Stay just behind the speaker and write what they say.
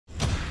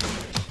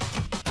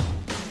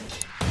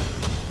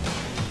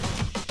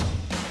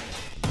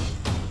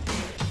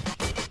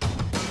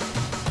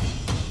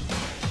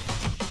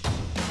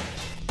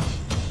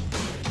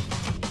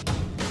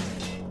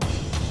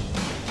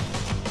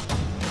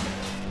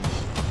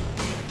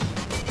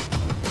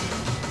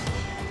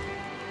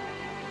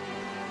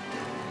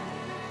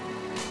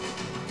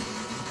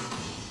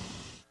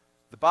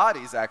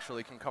bodies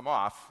actually can come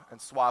off and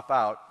swap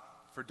out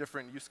for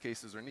different use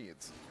cases or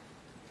needs.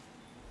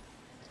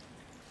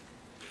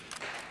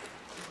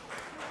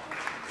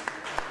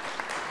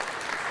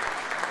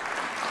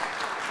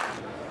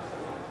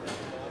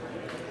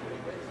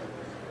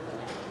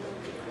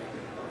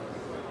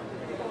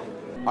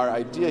 Our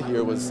idea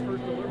here was,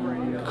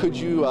 could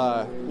you,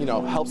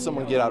 help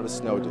someone get out of a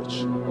snow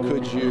ditch?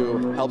 Could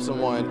you help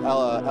someone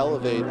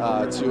elevate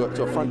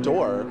to a front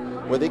door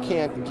where they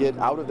can't get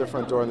out of their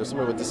front door and there's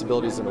someone with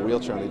disabilities in a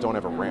wheelchair and they don't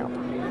have a ramp?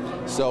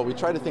 So we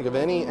try to think of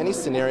any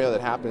scenario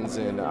that happens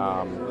in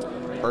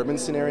urban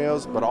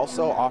scenarios, but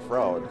also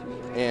off-road,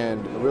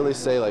 and really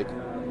say, like,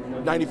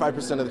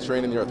 95% of the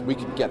terrain in the earth, we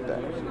could get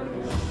there.